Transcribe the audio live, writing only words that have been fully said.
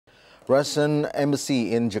Russian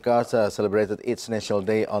embassy in Jakarta celebrated its National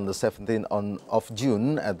Day on the 17th of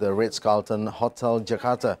June at the Ritz Carlton Hotel,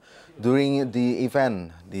 Jakarta. During the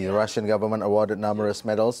event, the Russian government awarded numerous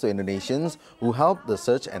medals to Indonesians who helped the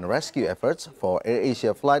search and rescue efforts for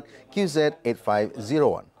AirAsia flight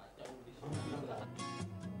QZ8501.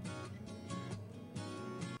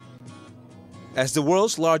 As the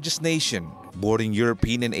world's largest nation, bordering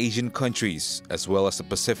European and Asian countries, as well as the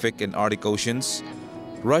Pacific and Arctic Oceans,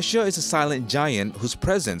 Russia is a silent giant whose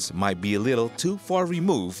presence might be a little too far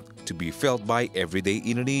removed to be felt by everyday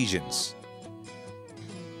Indonesians.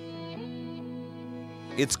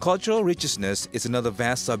 Its cultural richness is another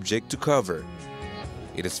vast subject to cover.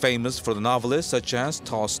 It is famous for the novelists such as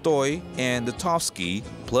Tolstoy and Dostoevsky,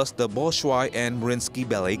 plus the Bolshoi and Mariinsky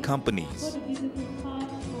ballet companies.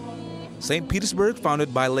 St. Petersburg,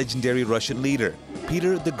 founded by legendary Russian leader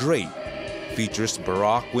Peter the Great, features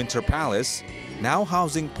Baroque Winter Palace, now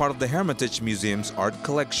housing part of the Hermitage Museum's art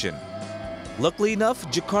collection. Luckily enough,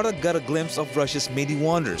 Jakarta got a glimpse of Russia's many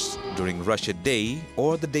wonders during Russia Day,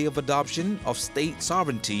 or the Day of Adoption of State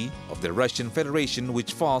Sovereignty of the Russian Federation,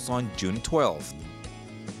 which falls on June 12th.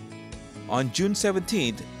 On June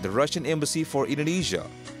 17th, the Russian Embassy for Indonesia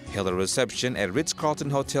held a reception at Ritz Carlton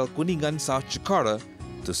Hotel Kuningan, South Jakarta,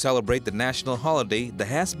 to celebrate the national holiday that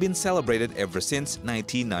has been celebrated ever since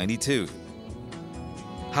 1992.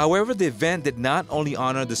 However, the event did not only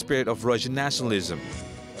honor the spirit of Russian nationalism,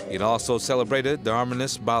 it also celebrated the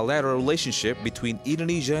harmonious bilateral relationship between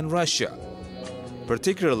Indonesia and Russia,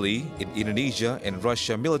 particularly in Indonesia and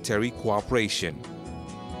Russia military cooperation.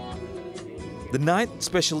 The night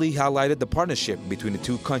especially highlighted the partnership between the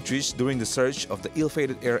two countries during the search of the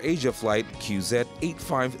ill-fated AirAsia flight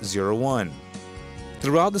QZ8501.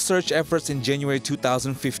 Throughout the search efforts in January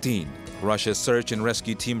 2015, Russia's search and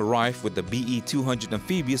rescue team arrived with the BE-200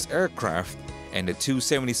 amphibious aircraft and the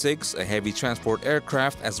Tu-76, a heavy transport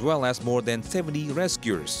aircraft, as well as more than 70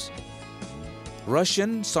 rescuers.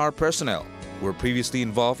 Russian SAR personnel were previously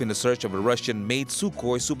involved in the search of a Russian-made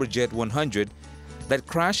Sukhoi Superjet 100 that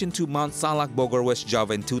crashed into Mount Salak, Bogor, West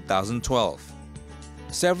Java in 2012.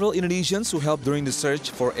 Several Indonesians who helped during the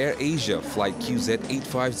search for AirAsia flight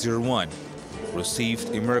QZ8501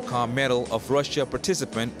 received a Mercom Medal of Russia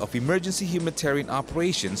Participant of Emergency Humanitarian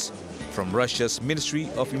Operations from Russia's Ministry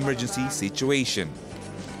of Emergency Situation.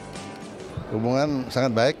 Hubungan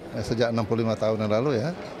sangat baik sejak 65 tahun yang lalu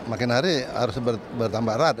ya. Makin hari harus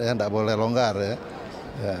bertambah erat ya, tidak boleh longgar ya.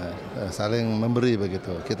 Saling memberi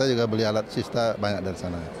begitu. Kita juga beli alat sista banyak dari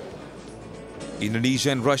sana. Indonesia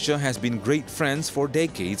and Russia has been great friends for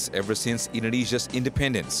decades ever since Indonesia's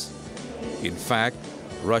independence. In fact,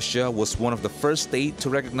 Russia was one of the first states to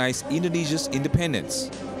recognize Indonesia's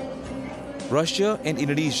independence. Russia and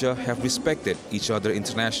Indonesia have respected each other's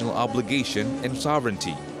international obligation and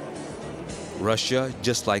sovereignty. Russia,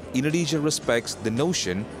 just like Indonesia, respects the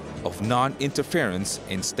notion of non-interference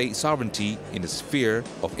in state sovereignty in the sphere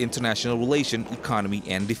of international relations, economy,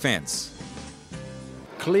 and defense.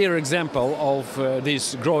 Clear example of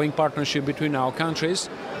this growing partnership between our countries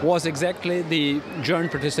was exactly the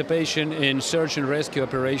joint participation in search and rescue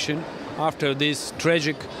operation after this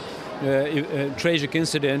tragic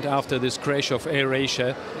incident, after this crash of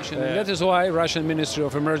AirAsia. That is why Russian Ministry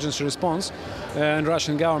of Emergency Response and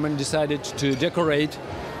Russian government decided to decorate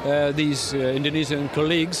these Indonesian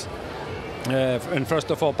colleagues, and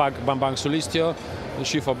first of all Pak Bambang Sulistyo,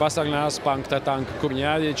 Chief of Basarnas, Pak Tatang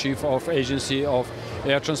Kurniadi, Chief of Agency of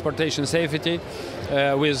Air Transportation Safety,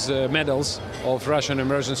 with medals of Russian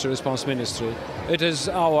Emergency Response Ministry. It is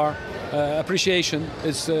our appreciation,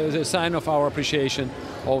 it's a sign of our appreciation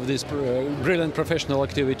of this brilliant professional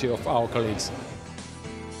activity of our colleagues.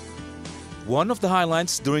 One of the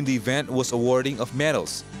highlights during the event was awarding of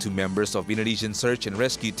medals to members of Indonesian search and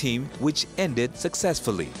rescue team, which ended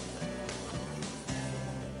successfully.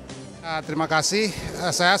 Terima kasih.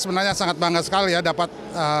 Saya sebenarnya sangat bangga sekali ya dapat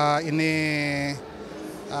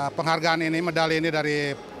penghargaan ini, medali ini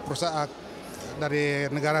dari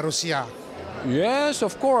negara Rusia. Yes,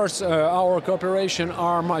 of course, our cooperation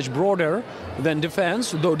are much broader than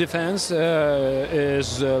defense, though defense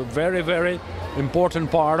is a very, very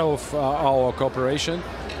important part of our cooperation.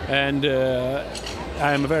 And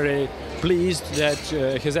I am very pleased that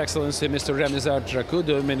His Excellency Mr. Ramizar Trakud,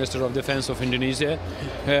 the Minister of Defense of Indonesia,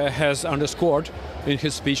 has underscored in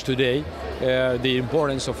his speech today the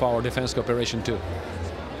importance of our defense cooperation too.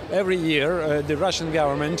 Every year, the Russian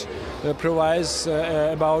government provides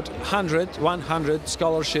about 100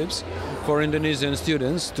 scholarships for Indonesian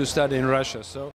students to study in Russia.